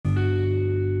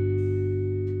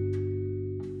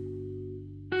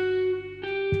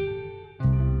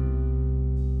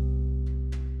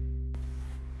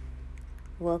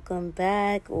welcome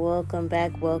back. Welcome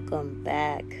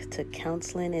back to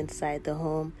Counseling Inside the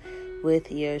Home with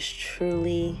yours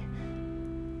truly.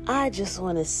 I just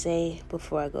want to say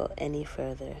before I go any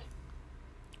further,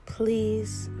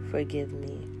 please forgive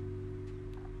me.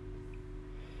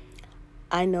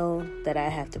 I know that I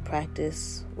have to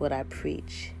practice what I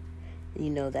preach.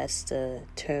 That's the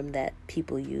term that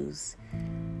people use.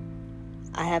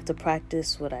 I have to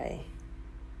practice the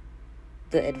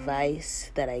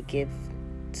advice that I give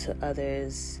to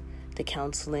others, the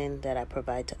counseling that I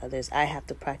provide to others. I have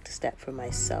to practice that for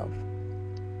myself.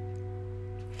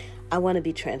 I want to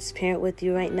be transparent with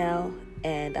you right now,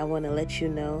 and I want to let you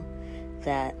know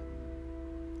that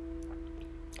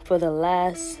for the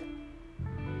last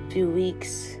few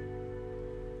weeks,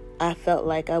 I felt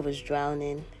like I was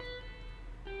drowning.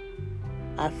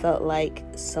 I felt like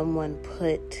someone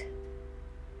put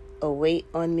a weight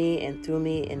on me and threw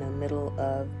me in the middle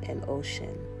of an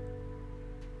ocean.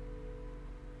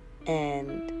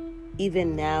 And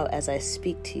even now, as I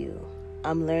speak to you,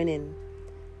 I'm learning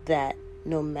that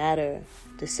no matter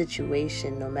the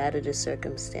situation, no matter the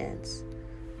circumstance,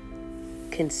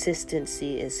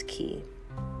 consistency is key.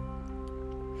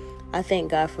 I thank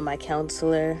God for my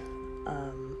counselor.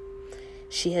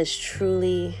 She has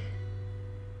truly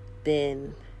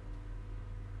been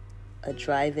a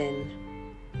driving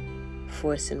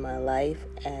force in my life,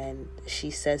 and she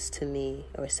said to me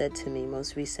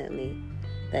most recently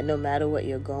that no matter what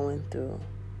you're going through,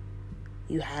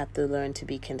 you have to learn to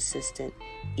be consistent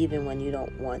even when you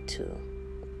don't want to.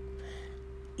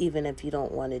 Even if you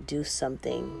don't want to do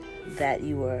something that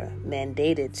you were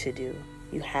mandated to do,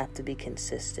 you have to be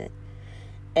consistent.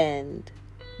 And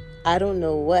I don't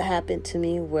know what happened to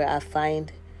me where I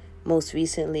find most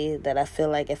recently that I feel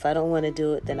like if I don't want to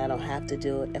do it, then I don't have to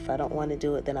do it. If I don't want to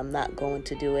do it, then I'm not going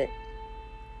to do it.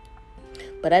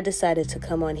 But I decided to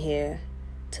come on here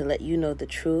to let you know the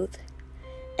truth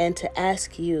and to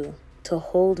ask you to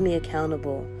hold me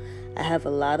accountable. I have a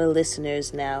lot of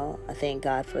listeners now. I thank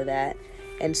God for that.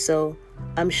 And so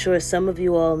I'm sure some of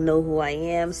you all know who I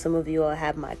am. Some of you all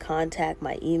have my contact,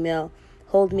 my email.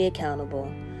 Hold me accountable.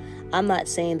 I'm not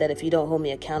saying that if you don't hold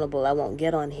me accountable, I won't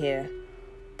get on here.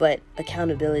 But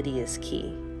accountability is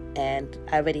key. And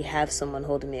I already have someone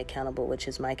holding me accountable, which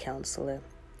is my counselor,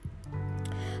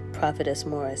 Prophetess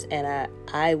Morris. And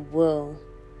I will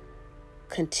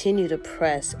continue to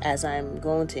press as I'm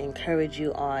going to encourage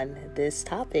you on this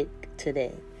topic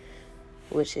today,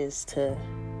 which is to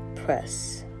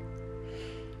press.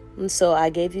 And so I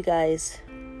gave you guys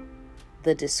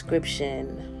the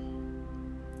description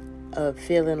of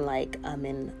feeling like I'm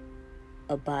in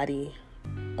a body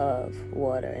of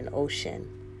water, an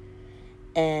ocean.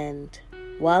 And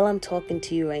while I'm talking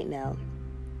to you right now,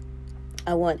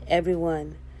 I want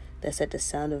everyone that's at the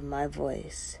sound of my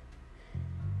voice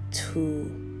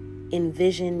to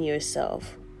envision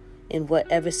yourself in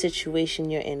whatever situation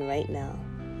you're in right now,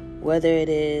 whether it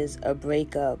is a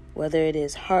breakup, whether it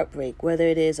is heartbreak, whether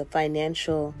it is a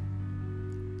financial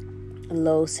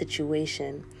low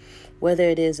situation, whether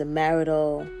it is a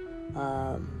marital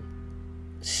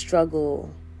struggle,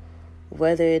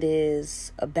 whether it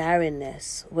is a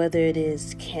barrenness, whether it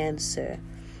is cancer,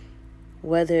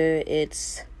 whether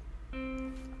it's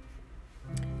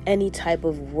any type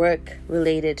of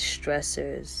work-related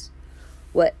stressors,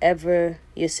 whatever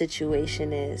your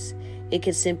situation is. It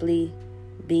could simply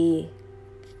be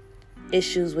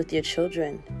issues with your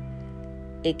children.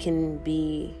 It can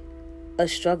be a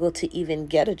struggle to even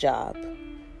get a job.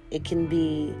 It can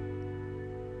be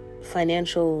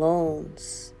financial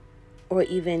loans, or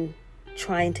even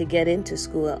trying to get into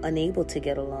school, unable to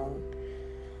get a loan.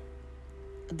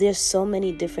 There's so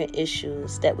many different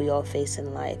issues that we all face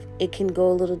in life. It can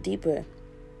go a little deeper.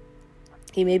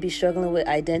 You may be struggling with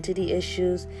identity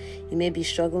issues. You may be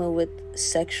struggling with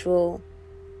sexual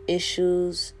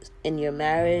issues in your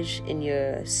marriage, in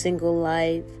your single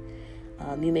life.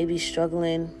 You may be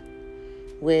struggling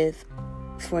with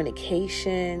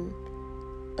fornication,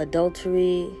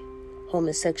 adultery,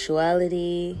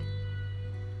 homosexuality.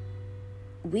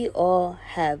 We all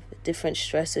have different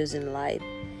stressors in life,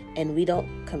 and we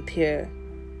don't compare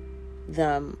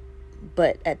them.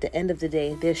 But at the end of the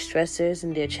day, they're stressors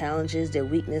and they're challenges, they're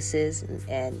weaknesses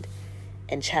and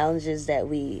challenges that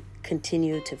we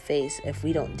continue to face if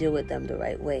we don't deal with them the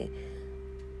right way.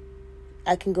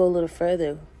 I can go a little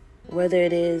further. Whether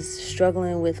it is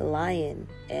struggling with lying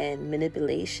and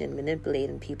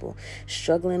manipulating people,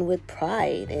 struggling with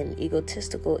pride and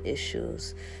egotistical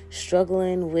issues,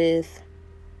 struggling with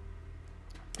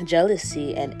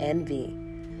jealousy and envy.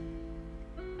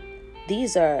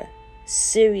 These are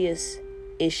serious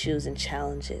issues and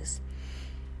challenges.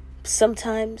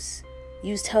 Sometimes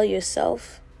you tell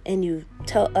yourself and you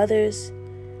tell others,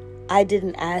 I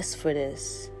didn't ask for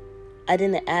this. I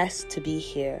didn't ask to be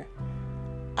here.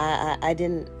 I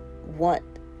didn't want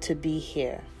to be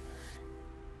here.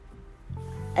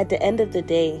 At the end of the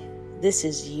day, this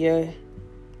is your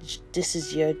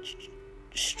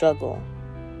struggle.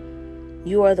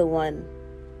 You are the one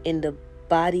in the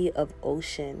body of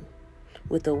ocean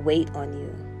with a weight on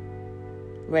you,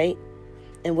 right?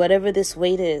 And whatever this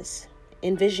weight is,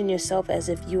 envision yourself as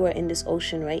if you are in this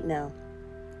ocean right now.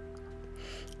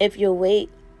 If your weight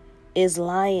is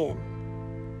lying,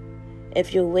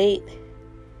 if your weight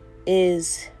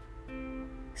is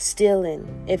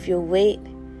stealing, if your weight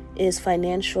is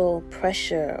financial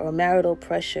pressure or marital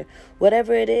pressure,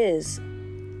 whatever it is,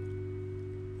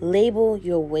 label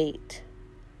your weight.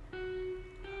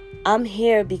 I'm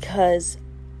here because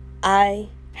I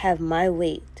have my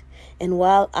weight. And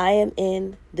while I am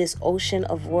in this ocean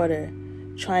of water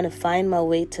trying to find my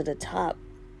way to the top,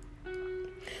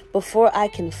 before I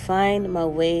can find my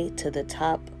way to the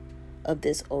top of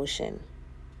this ocean,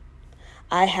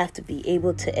 I have to be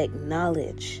able to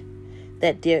acknowledge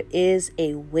that there is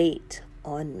a weight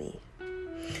on me.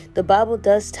 The Bible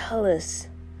does tell us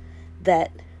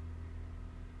that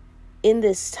in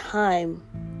this time,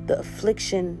 the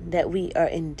affliction that we are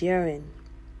enduring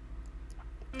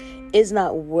is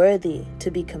not worthy to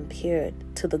be compared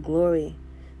to the glory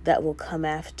that will come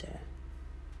after.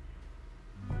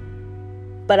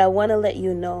 But I want to let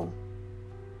you know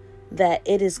that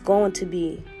it is going to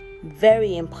be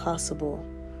very impossible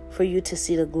for you to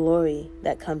see the glory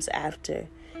that comes after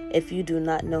if you do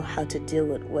not know how to deal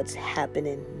with what's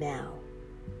happening now.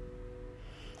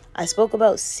 I spoke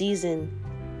about season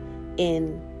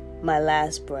in my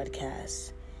last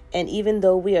broadcast, and even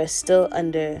though we are still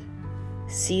under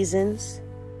seasons,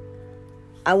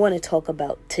 I want to talk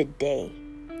about today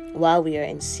while we are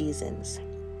in seasons.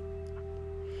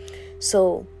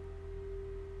 So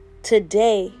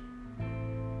today,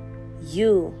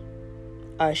 you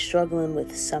are struggling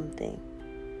with something,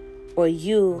 or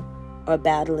you are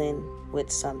battling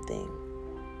with something,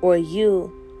 or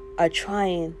you are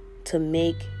trying to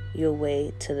make your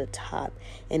way to the top,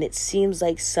 and it seems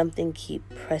like something keeps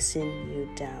pressing you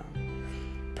down.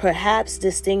 Perhaps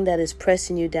this thing that is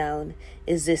pressing you down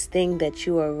is this thing that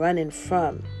you are running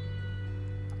from.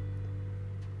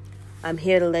 I'm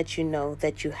here to let you know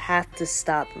that you have to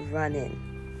stop running.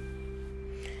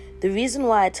 The reason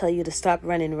why I tell you to stop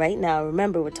running right now,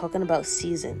 remember, we're talking about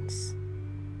seasons.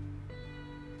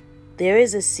 There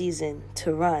is a season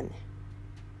to run.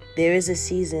 There is a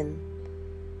season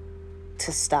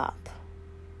to stop.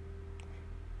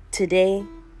 Today,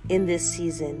 in this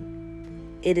season,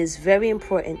 it is very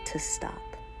important to stop.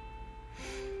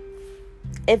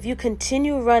 If you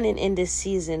continue running in this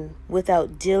season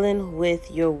without dealing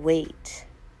with your weight,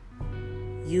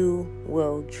 you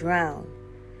will drown.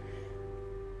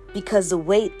 Because the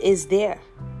weight is there.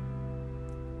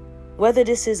 Whether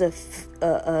this is a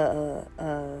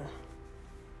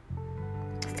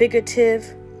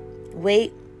figurative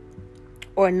weight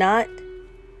or not,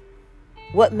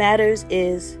 what matters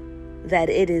is that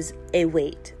it is a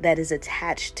weight that is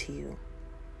attached to you.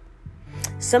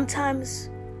 Sometimes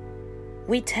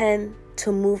we tend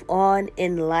to move on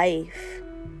in life,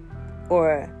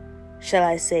 or shall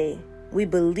I say, we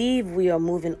believe we are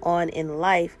moving on in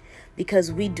life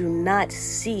because we do not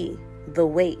see the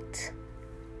weight.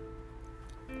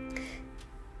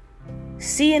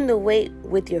 Seeing the weight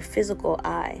with your physical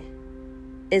eye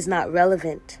is not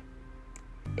relevant.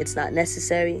 It's not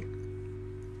necessary.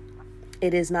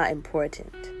 It is not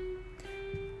important.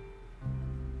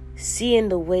 Seeing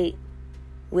the weight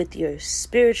with your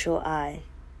spiritual eye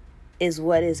is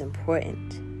what is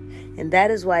important. And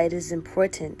that is why it is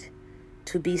important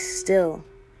to be still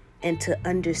and to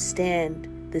understand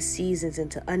the seasons and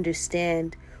to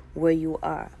understand where you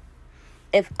are.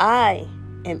 If I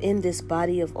am in this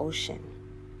body of ocean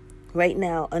right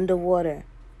now underwater,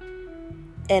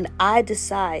 and I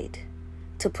decide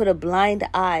to put a blind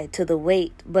eye to the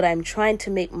weight, but I'm trying to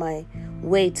make my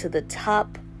way to the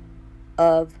top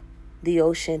of the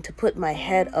ocean, to put my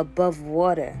head above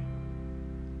water,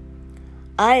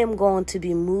 I am going to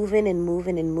be moving and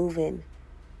moving and moving,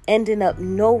 ending up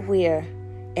nowhere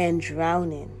and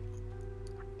drowning.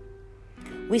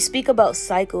 We speak about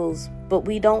cycles, but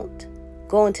we don't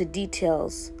go into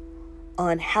details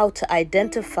on how to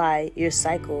identify your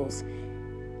cycles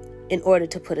in order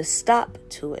to put a stop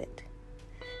to it.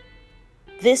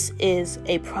 This is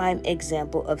a prime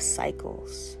example of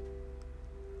cycles.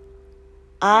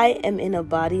 I am in a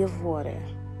body of water,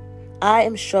 I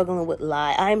am struggling with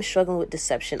lie. I am struggling with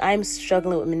deception. I am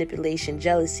struggling with manipulation,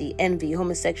 jealousy, envy,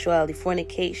 homosexuality,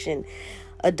 fornication,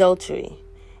 adultery.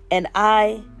 And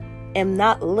I am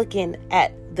not looking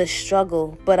at the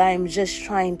struggle, but I am just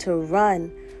trying to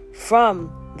run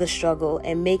from the struggle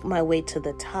and make my way to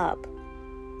the top.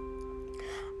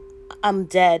 I'm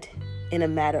dead in a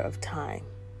matter of time.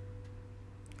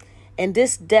 And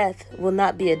this death will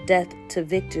not be a death to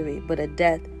victory, but a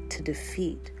death to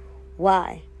defeat.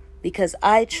 Why? Because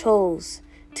I chose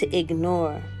to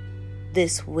ignore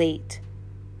this weight.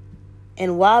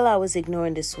 And while I was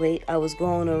ignoring this weight, I was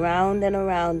going around and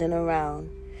around and around,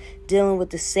 dealing with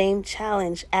the same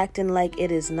challenge, acting like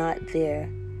it is not there,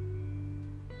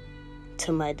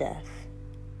 to my death.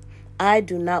 I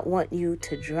do not want you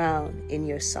to drown in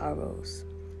your sorrows.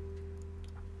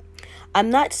 I'm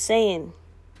not saying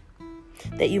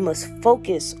that you must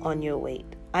focus on your weight.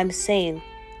 I'm saying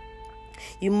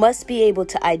you must be able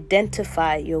to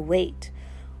identify your weight.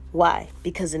 Why?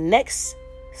 Because the next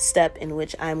step in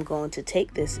which I'm going to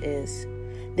take this is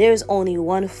there's only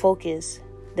one focus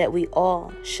that we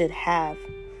all should have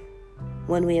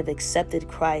when we have accepted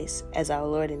Christ as our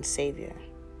Lord and Savior.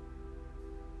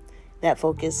 That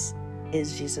focus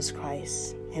is Jesus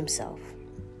Christ himself.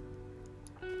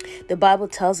 The Bible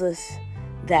tells us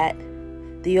that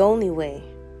the only way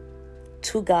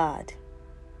to God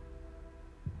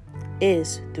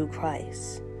is through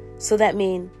Christ. So that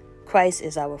means Christ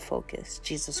is our focus,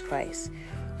 Jesus Christ,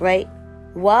 right?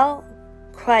 While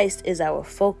Christ is our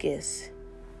focus,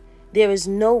 there is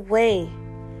no way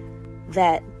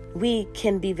that we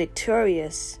can be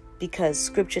victorious, because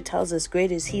Scripture tells us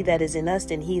greater is He that is in us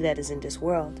than he that is in this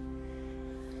world.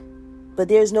 But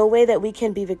there's no way that we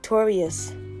can be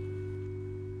victorious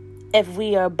if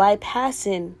we are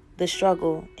bypassing the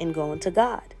struggle and going to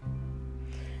God.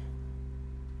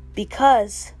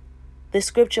 Because the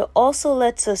Scripture also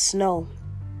lets us know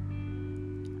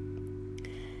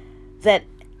that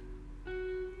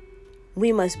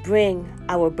we must bring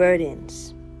our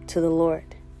burdens to the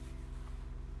Lord.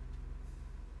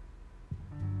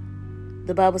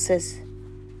 The Bible says,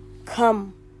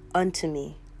 "Come unto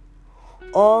me,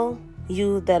 all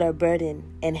you that are burdened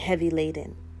and heavy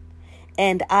laden,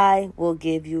 and I will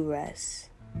give you rest.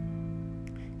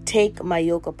 Take my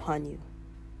yoke upon you,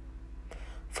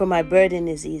 for my burden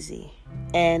is easy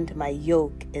and my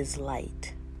yoke is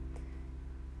light."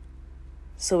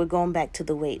 So we're going back to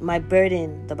the weight. My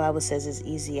burden, the Bible says, is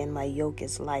easy and my yoke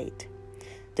is light.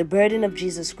 The burden of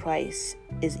Jesus Christ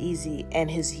is easy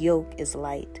and his yoke is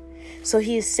light. So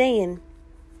he is saying,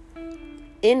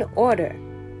 in order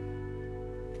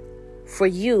for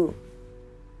you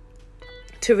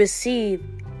to receive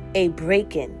a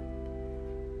break-in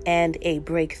and a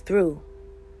breakthrough,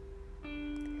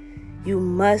 you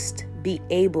must be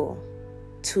able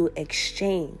to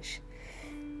exchange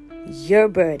your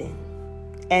burden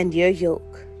and your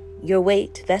yoke, your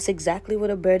weight. That's exactly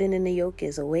what a burden and a yoke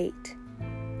is, a weight.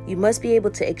 You must be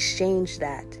able to exchange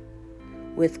that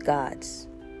with God's,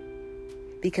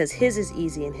 because his is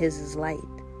easy and his is light.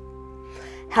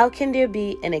 How can there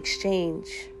be an exchange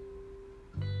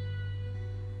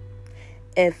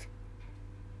if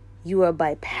you are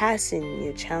bypassing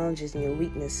your challenges and your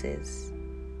weaknesses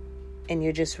and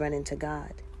you're just running to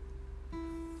God?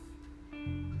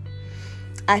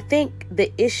 I think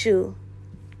the issue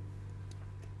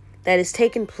that is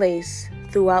taking place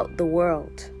throughout the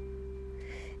world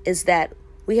is that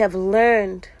we have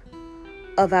learned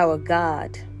of our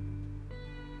God,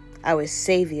 our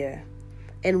Savior,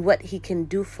 and what he can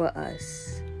do for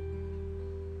us.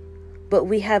 But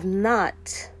we have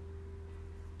not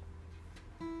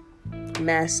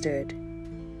mastered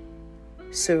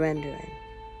surrendering.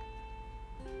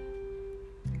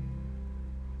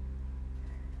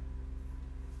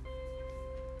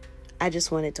 I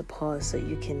just wanted to pause so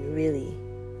you can really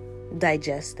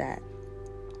digest that.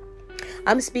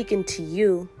 I'm speaking to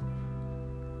you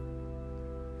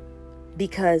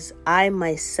because I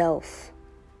myself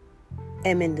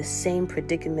am in the same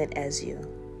predicament as you.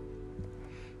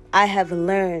 I have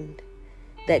learned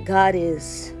that God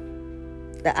is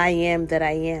the I am that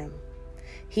I am.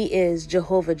 He is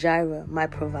Jehovah Jireh, my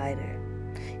provider.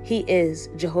 He is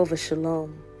Jehovah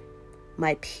Shalom,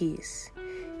 my peace.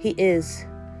 He is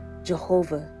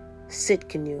Jehovah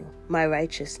Sitkanu, my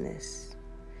righteousness.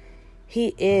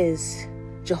 He is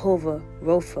Jehovah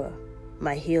Rapha,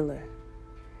 my healer.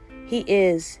 He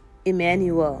is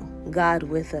Emmanuel, God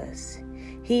with us.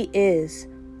 He is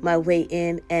my way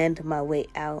in and my way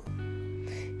out.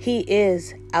 He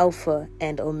is Alpha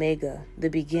and Omega, the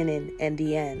beginning and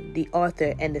the end, the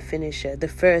author and the finisher, the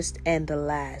first and the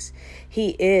last.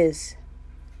 He is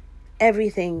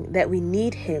everything that we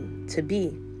need him to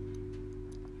be.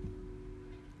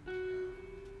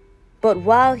 But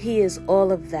while he is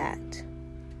all of that,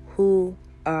 who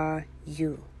are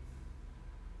you?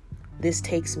 This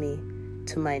takes me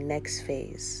to my next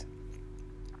phase.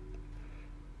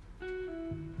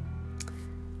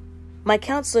 My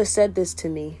counselor said this to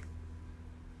me.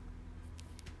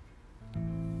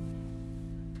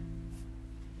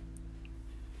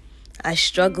 I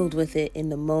struggled with it in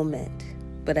the moment,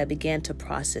 but I began to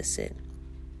process it.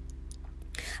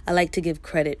 I like to give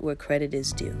credit where credit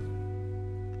is due.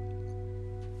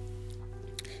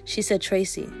 She said,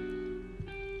 Tracy,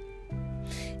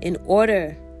 in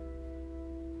order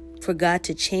for God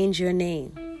to change your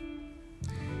name,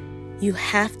 you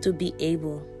have to be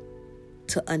able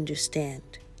to understand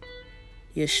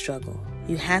your struggle.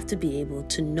 You have to be able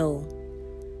to know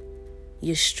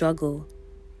your struggle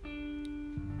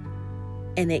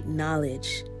and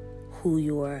acknowledge who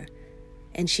you are.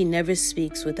 And she never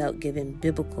speaks without giving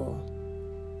biblical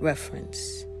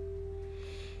reference.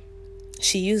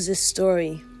 She used this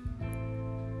story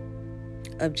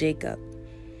of Jacob.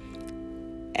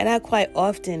 And I quite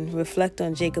often reflect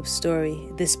on Jacob's story,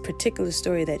 this particular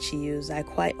story that she used. I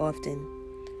quite often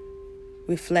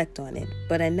reflect on it,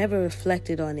 but I never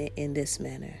reflected on it in this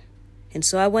manner. And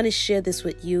so I want to share this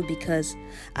with you because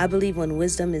I believe when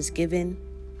wisdom is given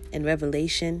and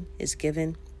revelation is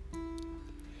given,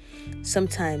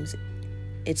 sometimes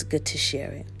it's good to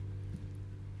share it.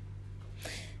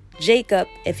 Jacob,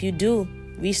 if you do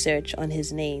research on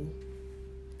his name,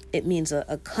 it means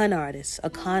a con artist.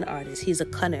 He's a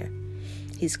cunner.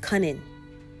 He's cunning.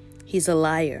 He's a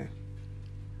liar.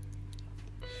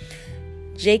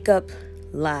 Jacob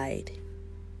lied.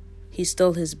 He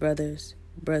stole his brother's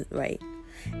birthright.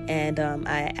 And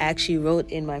I actually wrote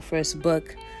in my first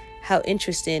book, how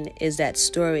interesting is that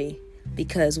story?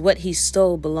 Because what he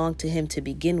stole belonged to him to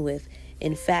begin with.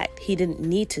 In fact, he didn't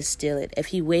need to steal it. If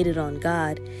he waited on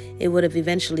God, it would have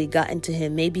eventually gotten to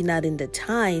him. Maybe not in the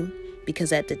time,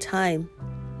 because at the time,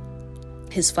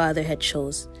 his father had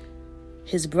chose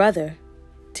his brother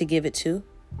to give it to.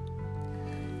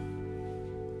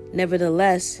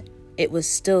 Nevertheless, it was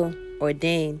still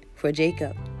ordained for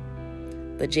Jacob.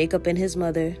 But Jacob and his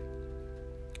mother,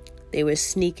 they were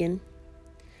sneaking,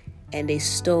 and they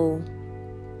stole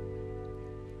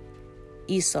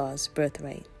Esau's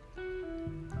birthright.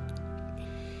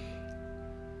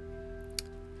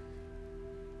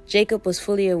 Jacob was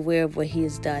fully aware of what he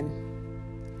has done,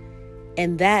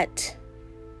 and that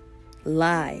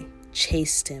lie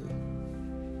chased him.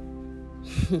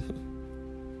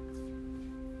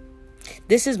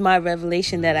 This is my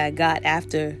revelation that I got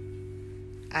after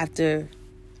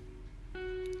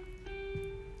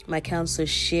my counselor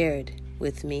shared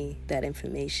with me that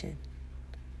information.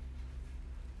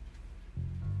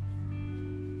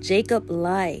 Jacob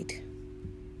lied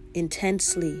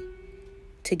intensely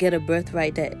to get a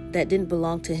birthright that didn't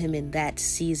belong to him in that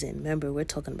season. Remember, we're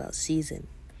talking about season.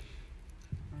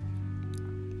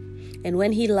 And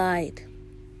when he lied,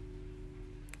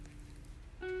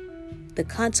 the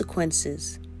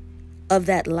consequences of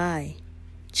that lie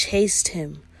chased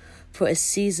him for a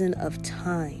season of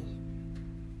time.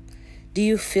 Do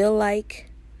you feel like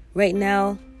right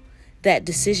now that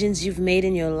decisions you've made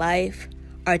in your life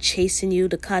are chasing you?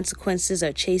 The consequences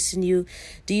are chasing you.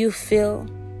 Do you feel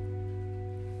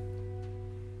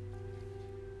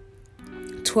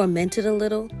tormented a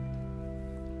little?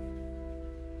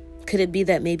 Could it be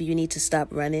that maybe you need to stop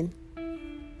running?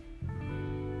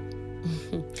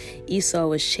 Esau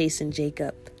was chasing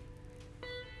Jacob.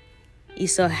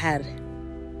 Esau had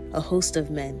a host of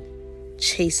men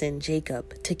chasing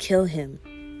Jacob to kill him.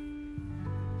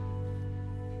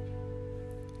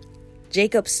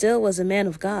 Jacob still was a man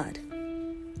of God,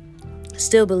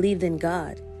 still believed in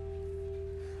God.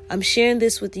 I'm sharing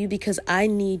this with you because I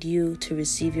need you to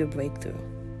receive your breakthrough.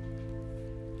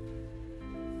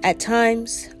 At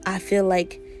times, I feel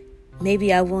like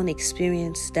maybe I won't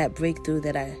experience that breakthrough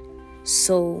that I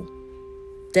so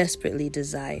desperately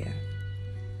desire.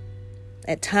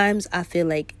 At times, I feel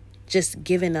like just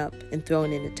giving up and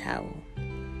throwing in the towel.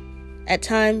 At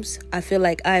times, I feel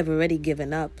like I've already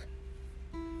given up.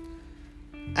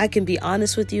 I can be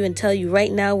honest with you and tell you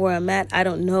right now where I'm at. I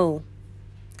don't know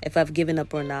if I've given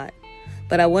up or not.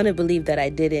 But I want to believe that I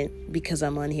didn't, because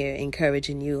I'm on here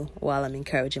encouraging you while I'm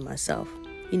encouraging myself.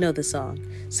 You know the song.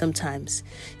 Sometimes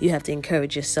you have to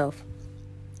encourage yourself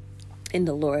in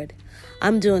the Lord.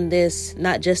 I'm doing this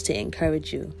not just to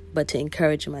encourage you, but to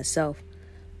encourage myself.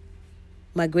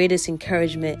 My greatest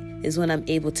encouragement is when I'm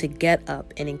able to get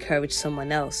up and encourage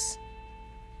someone else.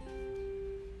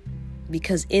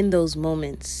 Because in those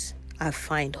moments, I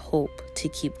find hope to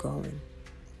keep going.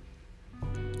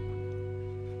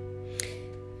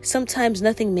 Sometimes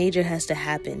nothing major has to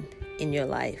happen in your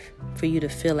life for you to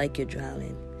feel like you're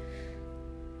drowning.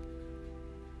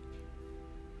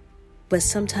 But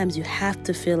sometimes you have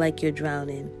to feel like you're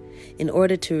drowning in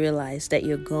order to realize that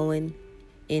you're going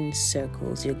in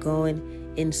circles, you're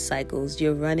going in cycles,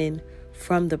 you're running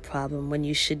from the problem when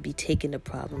you should be taking the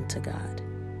problem to God.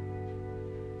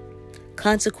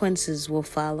 Consequences will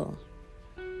follow,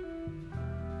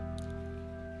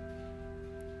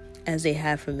 as they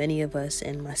have for many of us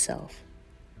and myself.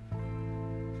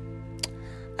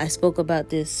 I spoke about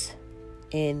this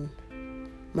in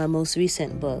my most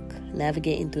recent book,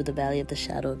 Navigating Through the Valley of the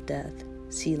Shadow of Death,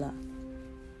 Selah.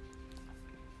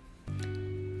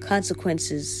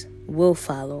 Consequences will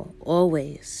follow,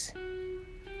 always.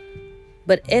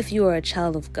 But if you are a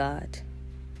child of God,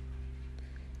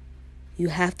 you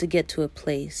have to get to a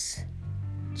place,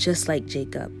 just like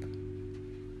Jacob,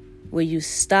 where you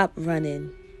stop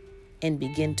running and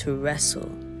begin to wrestle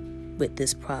with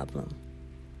this problem.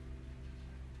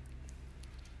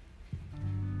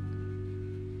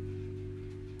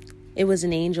 It was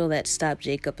an angel that stopped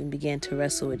Jacob and began to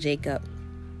wrestle with Jacob.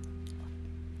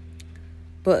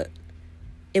 But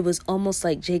it was almost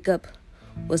like Jacob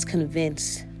was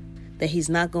convinced that he's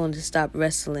not going to stop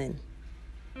wrestling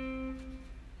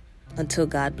until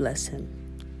God bless him.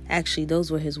 Actually,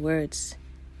 those were his words.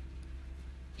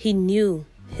 He knew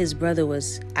his brother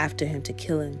was after him to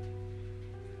kill him.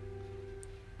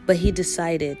 But he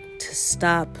decided to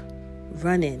stop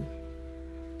running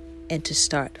and to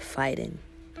start fighting.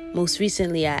 Most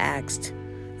recently, I asked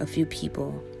a few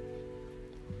people,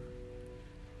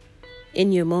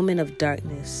 in your moment of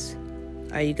darkness,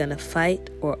 are you going to fight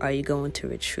or are you going to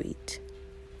retreat?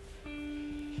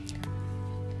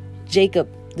 Jacob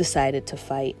decided to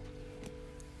fight.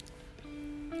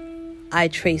 I,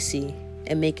 Tracy,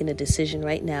 am making a decision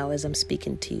right now as I'm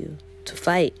speaking to you to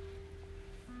fight.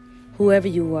 Whoever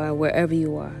you are, wherever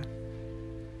you are,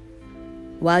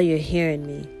 while you're hearing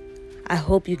me, I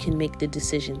hope you can make the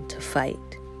decision to fight.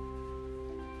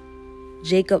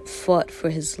 Jacob fought for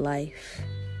his life.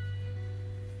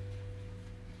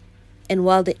 And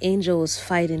while the angel was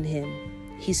fighting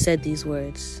him, he said these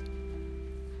words,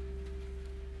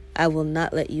 I will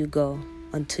not let you go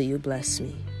until you bless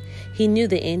me. He knew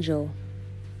the angel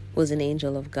was an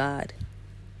angel of God.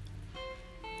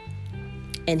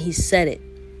 And he said it.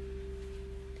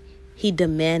 He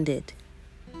demanded.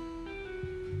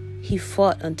 He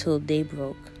fought until day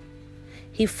broke.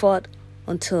 He fought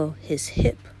until his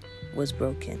hip was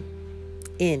broken.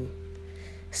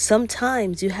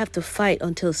 Sometimes you have to fight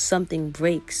until something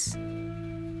breaks.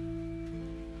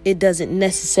 It doesn't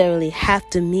necessarily have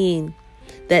to mean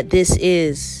that this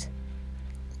is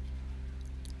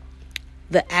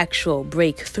the actual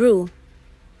breakthrough,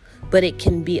 but it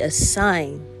can be a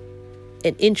sign,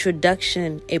 an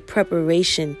introduction, a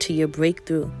preparation to your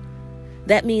breakthrough.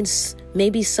 That means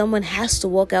maybe someone has to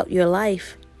walk out your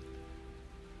life.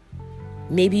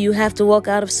 Maybe you have to walk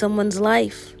out of someone's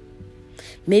life.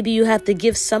 Maybe you have to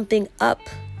give something up.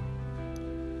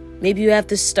 Maybe you have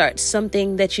to start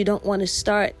something that you don't want to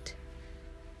start.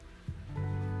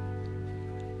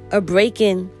 A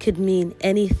break-in could mean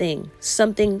anything,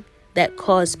 something that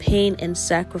caused pain and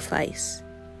sacrifice.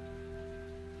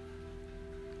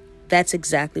 That's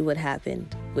exactly what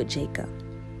happened with Jacob.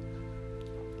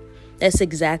 That's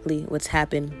exactly what's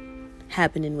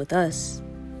happening with us.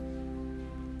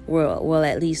 Well,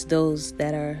 at least those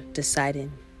that are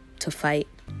deciding to fight.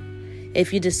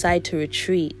 If you decide to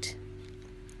retreat,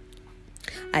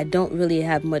 I don't really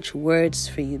have much words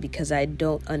for you because I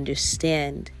don't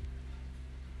understand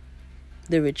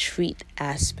the retreat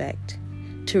aspect.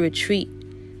 To retreat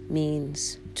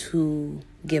means to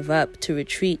give up. To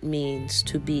retreat means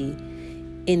to be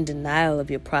in denial of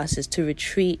your process. To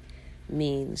retreat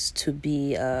means to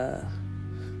be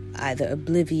either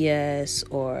oblivious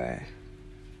or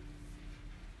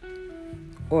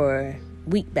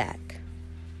weak back.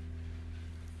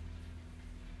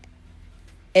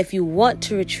 If you want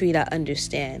to retreat, I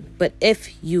understand. But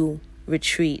if you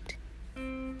retreat,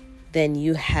 then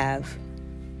you have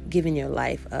given your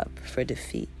life up for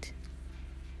defeat.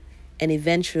 And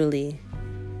eventually,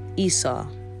 Esau,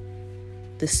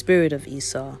 the spirit of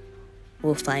Esau,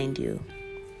 will find you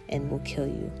and will kill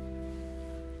you.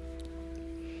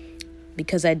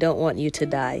 Because I don't want you to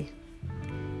die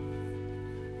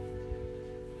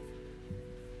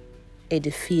a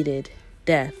defeated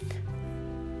death.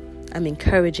 I'm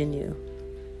encouraging you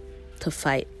to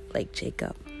fight like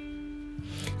Jacob.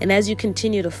 And as you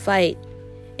continue to fight,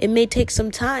 it may take some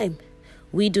time.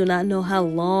 We do not know how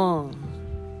long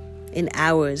in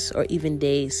hours or even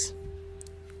days.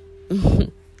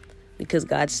 Because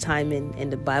God's time in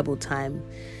the Bible time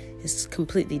is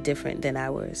completely different than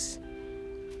ours.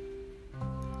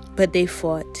 But they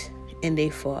fought and they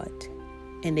fought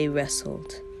and they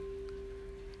wrestled.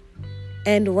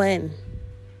 And when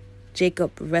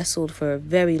Jacob wrestled for a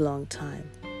very long time,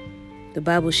 the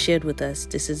Bible shared with us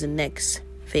this is the next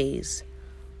phase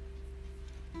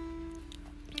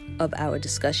of our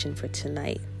discussion for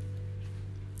tonight.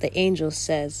 The angel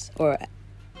says, or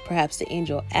perhaps the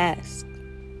angel asked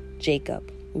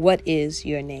Jacob, "What is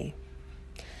your name?"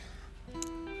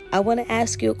 I want to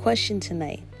ask you a question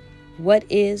tonight. What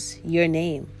is your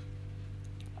name?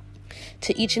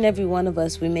 To each and every one of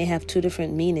us, we may have two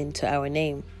different meanings to our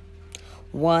name.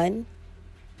 One,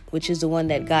 which is the one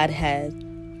that God had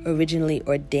originally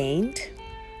ordained.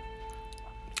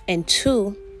 And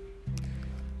two,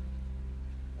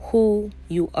 who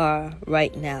you are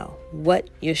right now, what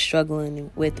you're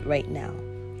struggling with right now.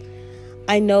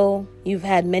 I know you've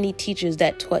had many teachers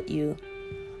that taught you,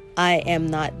 I am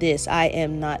not this, I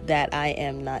am not that, I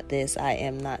am not this, I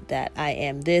am not that, I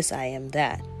am this, I am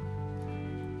that.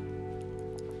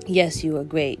 Yes, you are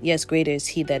great. Yes, greater is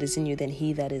he that is in you than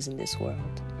he that is in this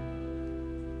world.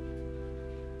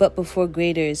 But before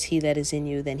greater is he that is in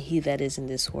you than he that is in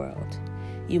this world,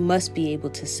 you must be able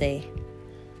to say,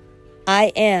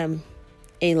 I am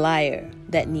a liar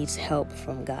that needs help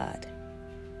from God.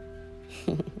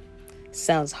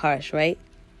 Sounds harsh, right?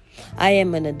 I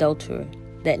am an adulterer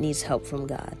that needs help from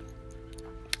God.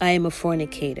 I am a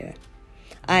fornicator.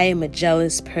 I am a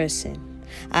jealous person.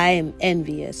 I am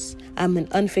envious. I'm an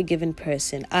unforgiving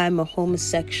person. I'm a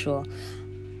homosexual.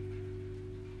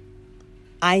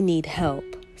 I need help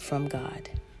from God.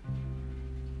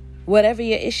 Whatever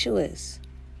your issue is.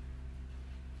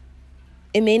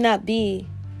 It may not be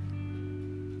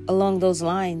along those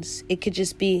lines. It could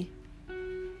just be,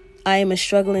 I am a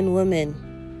struggling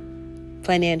woman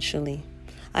financially.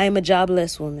 I am a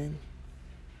jobless woman.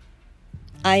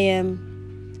 I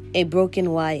am a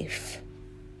broken wife.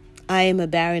 I am a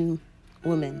barren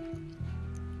woman.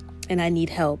 And I need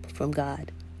help from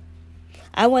God.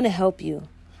 I want to help you.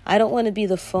 I don't want to be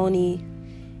the phonies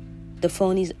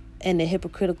and the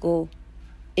hypocritical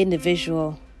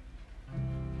individual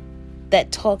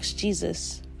that talks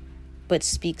Jesus but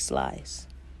speaks lies.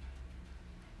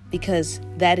 Because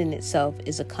that in itself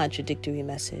is a contradictory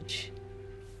message.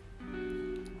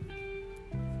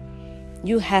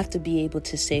 You have to be able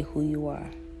to say who you are.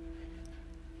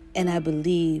 And I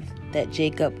believe that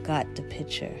Jacob got the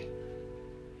picture.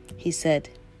 He said,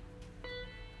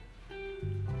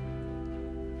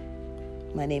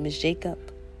 my name is Jacob.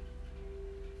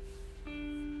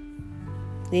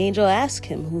 The angel asked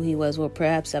him who he was. Well,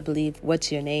 perhaps I believe,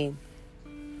 what's your name?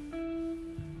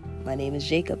 My name is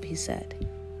Jacob, he said.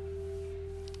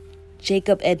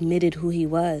 Jacob admitted who he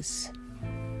was.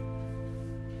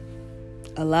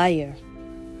 A liar.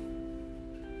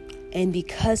 And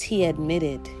because he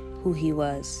admitted who he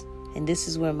was, and this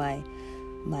is where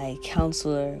my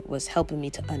counselor was helping me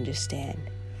to understand,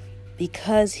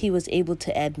 because he was able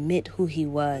to admit who he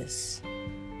was,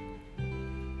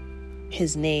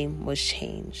 his name was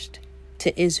changed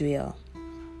to Israel.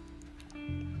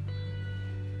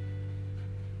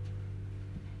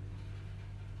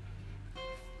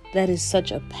 That is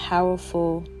such a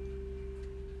powerful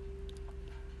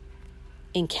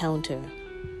encounter.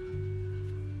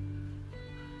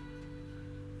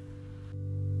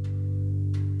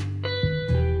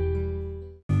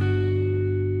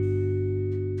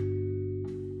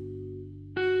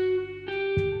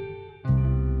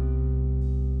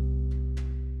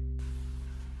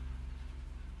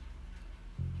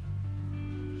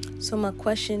 So my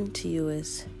question to you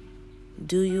is,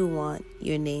 do you want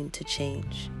your name to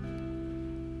change?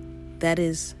 That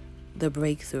is the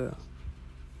breakthrough.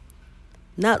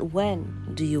 Not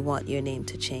when do you want your name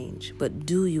to change, but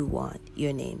do you want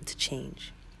your name to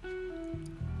change?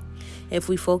 If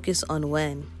we focus on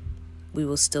when, we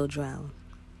will still drown.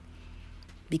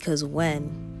 Because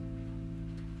when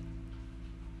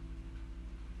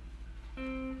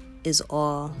is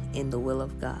all in the will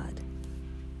of God.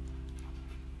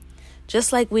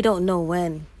 Just like we don't know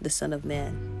when the Son of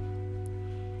Man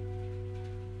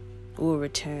will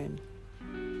return,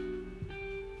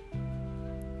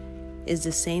 is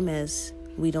the same as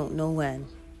we don't know when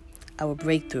our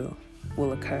breakthrough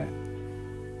will occur.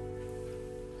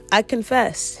 I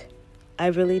confess. I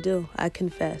really do. I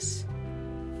confess.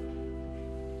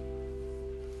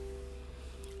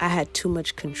 I had too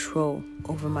much control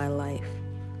over my life.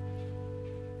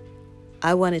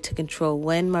 I wanted to control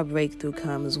when my breakthrough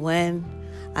comes, when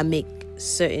I make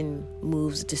certain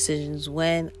moves, decisions,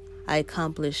 when I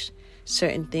accomplish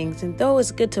certain things. And though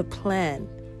it's good to plan,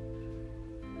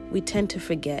 we tend to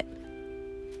forget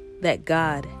that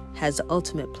God has the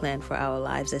ultimate plan for our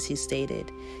lives, as he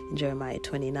stated in Jeremiah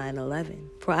 29:11.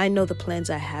 For I know the plans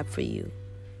I have for you,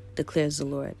 declares the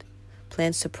Lord.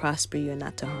 Plans to prosper you and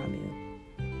not to harm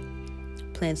you.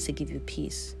 Plans to give you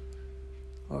peace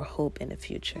or hope in the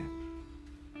future.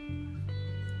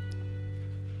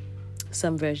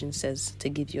 Some version says to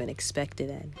give you an expected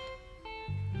end.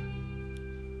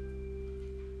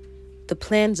 The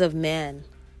plans of man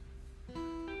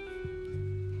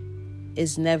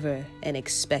is never an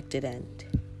expected end.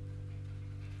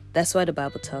 That's why the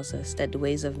Bible tells us that the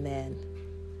ways of man,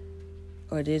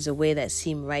 or there's a way that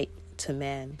seem right to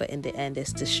man, but in the end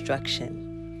it's destruction.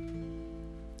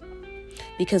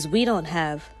 Because we don't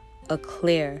have a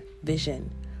clear vision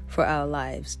for our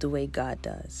lives the way God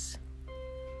does.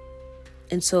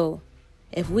 And so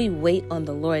if we wait on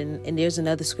the Lord, and there's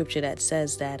another scripture that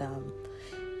says that,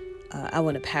 I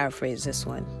want to paraphrase this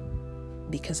one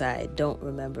because I don't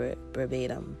remember it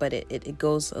verbatim, but it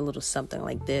goes a little something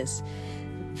like this,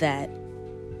 that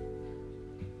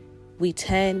we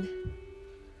tend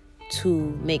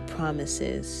to make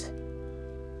promises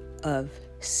of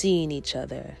seeing each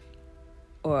other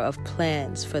or of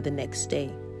plans for the next day.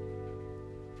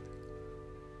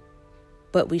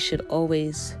 But we should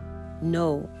always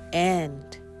know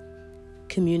and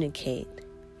communicate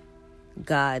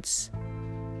God's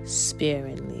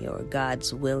sparingly, or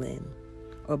God's willing,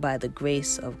 or by the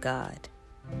grace of God.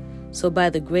 So by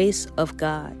the grace of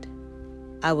God,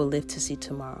 I will live to see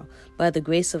tomorrow. By the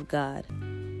grace of God,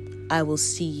 I will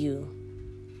see you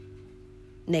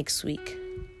next week.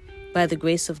 By the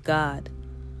grace of God,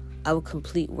 I will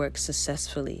complete work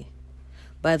successfully.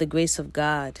 By the grace of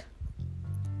God,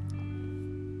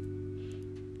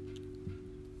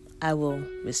 I will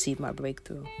receive my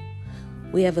breakthrough.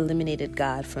 We have eliminated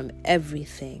God from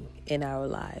everything in our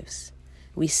lives.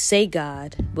 We say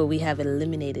God, but we have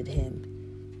eliminated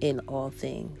him in all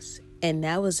things. And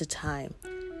now is the time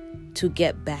to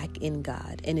get back in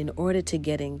God. And in order to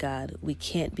get in God, we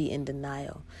can't be in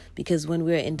denial. Because when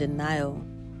we're in denial,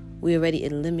 we already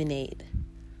eliminate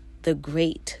the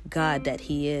great God that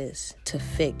he is to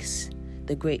fix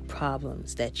the great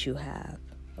problems that you have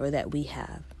or that we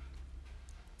have.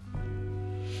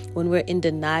 When we're in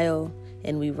denial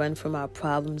and we run from our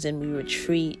problems and we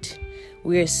retreat,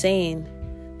 we are saying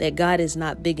that God is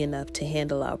not big enough to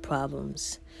handle our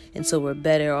problems. And so we're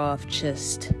better off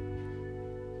just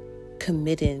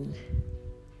committing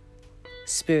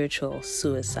spiritual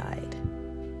suicide.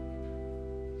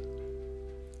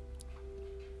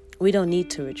 We don't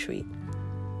need to retreat.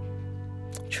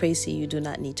 Tracy, you do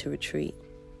not need to retreat.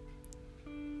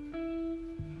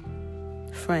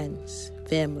 Friends,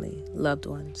 family, loved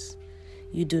ones,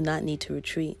 you do not need to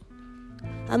retreat.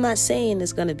 I'm not saying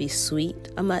it's going to be sweet.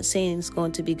 I'm not saying it's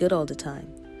going to be good all the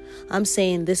time. I'm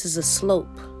saying this is a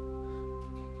slope.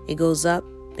 It goes up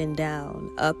and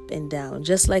down,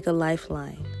 just like a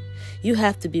lifeline. You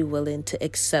have to be willing to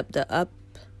accept the up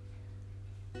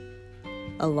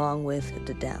along with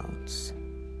the downs.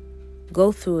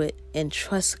 Go through it and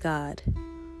trust God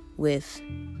with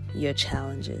your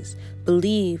challenges.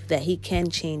 Believe that he can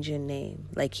change your name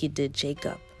like he did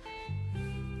Jacob.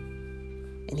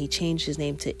 And he changed his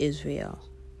name to Israel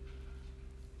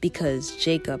because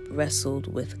Jacob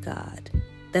wrestled with God.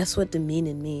 That's what the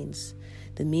meaning means.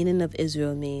 The meaning of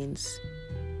Israel means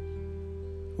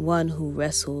one who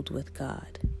wrestled with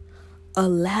God.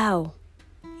 Allow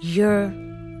your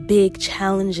big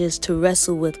challenges to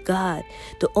wrestle with God.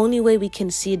 The only way we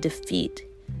can see defeat,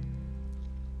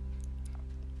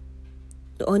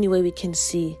 the only way we can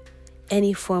see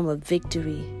any form of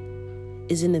victory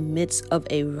is in the midst of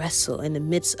a wrestle, in the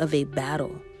midst of a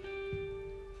battle.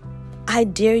 I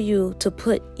dare you to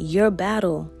put your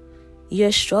battle,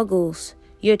 your struggles,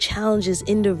 your challenges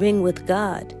in the ring with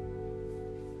God.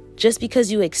 Just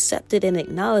because you accept it and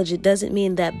acknowledge it doesn't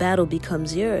mean that battle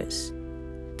becomes yours.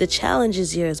 The challenge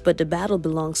is yours, but the battle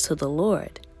belongs to the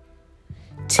Lord.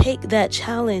 Take that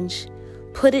challenge,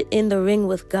 put it in the ring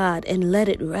with God, and let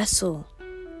it wrestle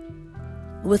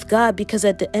with God, because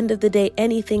at the end of the day,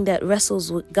 anything that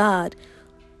wrestles with God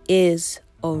is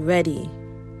already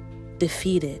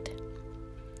defeated.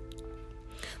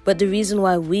 But the reason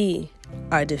why we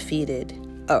are defeated,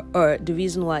 or the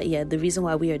reason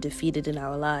why we are defeated in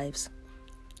our lives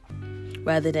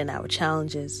rather than our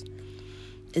challenges,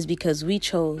 is because we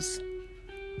chose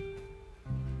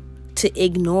to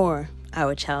ignore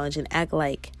our challenge and act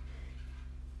like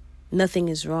nothing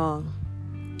is wrong.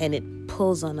 And it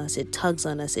pulls on us, it tugs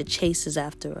on us, it chases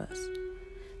after us.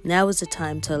 Now is the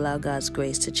time to allow God's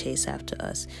grace to chase after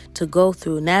us,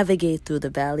 to navigate through the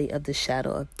valley of the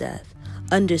shadow of death,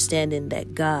 understanding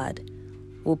that God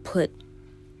will put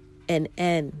an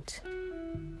end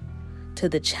to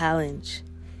the challenge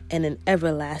and an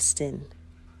everlasting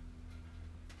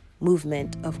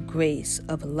movement of grace,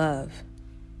 of love,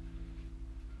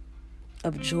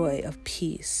 of joy, of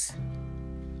peace,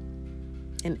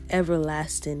 an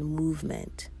everlasting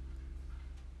movement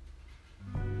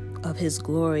of His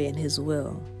glory and His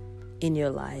will in your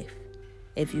life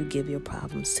if you give your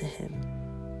problems to Him.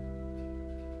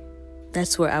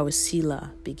 That's where our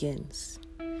Selah begins.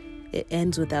 It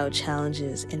ends with our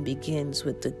challenges and begins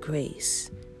with the grace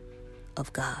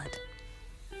of God.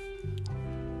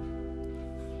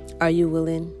 Are you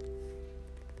willing?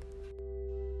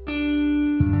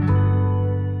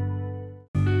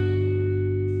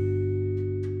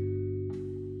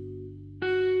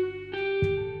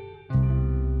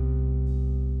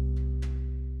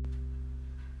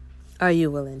 Are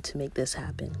you willing to make this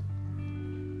happen?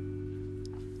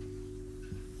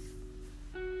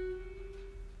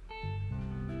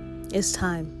 It's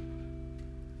time.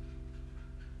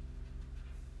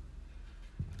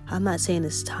 I'm not saying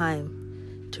it's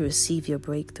time to receive your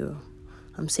breakthrough.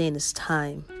 I'm saying it's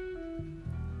time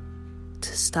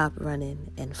to stop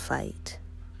running and fight.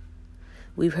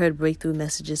 We've heard breakthrough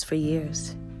messages for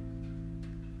years.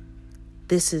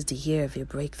 This is the year of your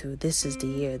breakthrough. This is the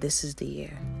year. This is the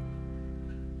year.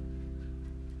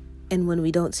 And when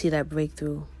we don't see that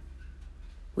breakthrough,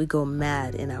 we go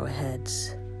mad in our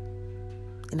heads,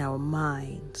 in our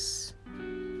minds,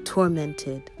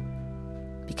 tormented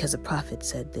because a prophet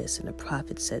said this and a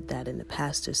prophet said that and the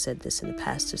pastor said this and the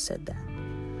pastor said that.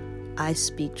 I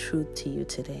speak truth to you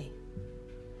today.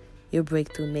 Your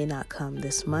breakthrough may not come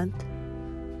this month.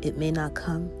 It may not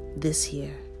come this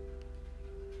year.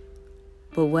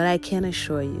 But what I can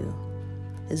assure you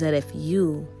is that if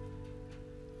you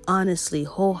honestly,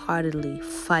 wholeheartedly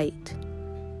fight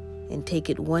and take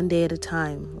it one day at a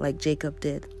time like Jacob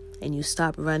did, and you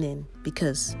stop running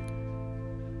because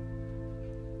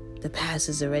the past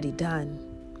is already done,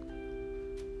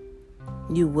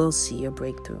 you will see your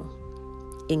breakthrough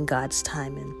in God's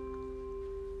timing.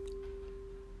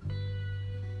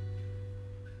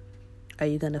 Are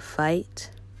you going to fight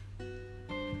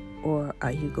or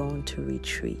are you going to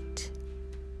retreat?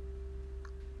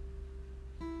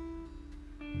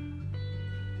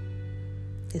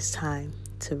 It's time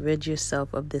to rid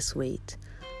yourself of this weight,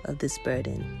 of this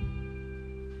burden,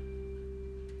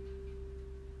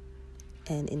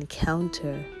 and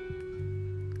encounter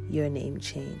your name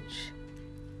change.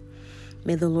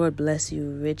 May the Lord bless you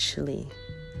richly.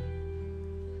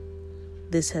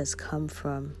 This has come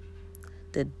from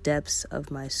the depths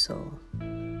of my soul,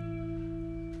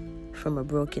 from a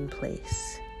broken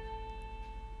place.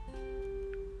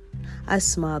 I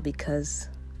smile because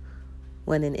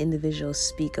when an individual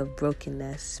speaks of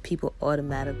brokenness, people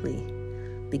automatically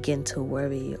begin to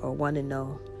worry or want to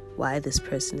know why this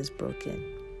person is broken.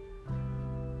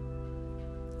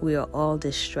 We are all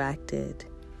distracted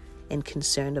and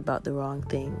concerned about the wrong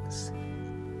things.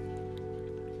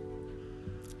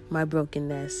 My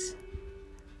brokenness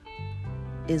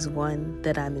is one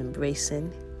that I'm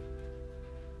embracing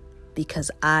because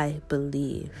I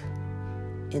believe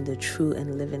in the true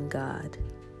and living God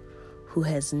who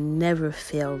has never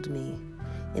failed me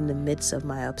in the midst of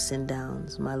my ups and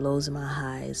downs, my lows and my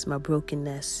highs, my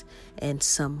brokenness, and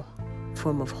some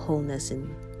form of wholeness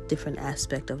in different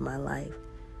aspects of my life.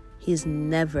 He's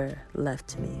never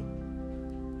left me.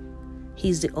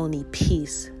 He's the only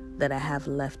peace that I have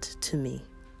left to me.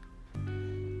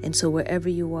 And so wherever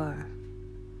you are,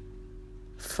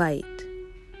 fight.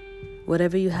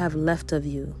 Whatever you have left of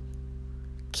you,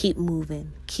 keep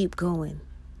moving, keep going.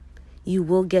 You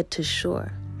will get to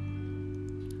shore.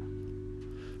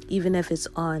 Even if it's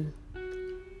on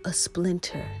a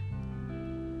splinter.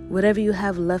 Whatever you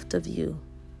have left of you,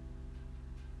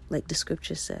 like the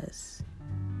scripture says,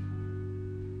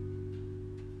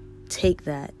 take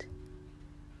that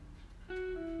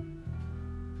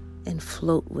and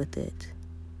float with it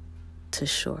to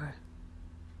shore.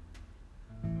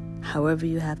 However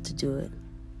you have to do it,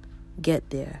 get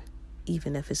there,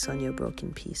 even if it's on your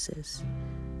broken pieces.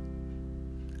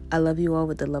 I love you all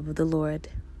with the love of the Lord,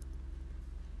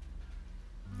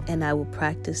 and I will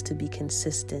practice to be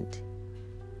consistent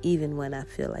even when I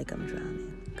feel like I'm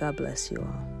drowning. God bless you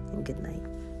all, and good night.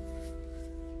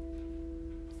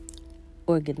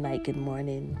 Or good night, good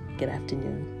morning, good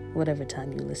afternoon, whatever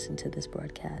time you listen to this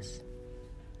broadcast.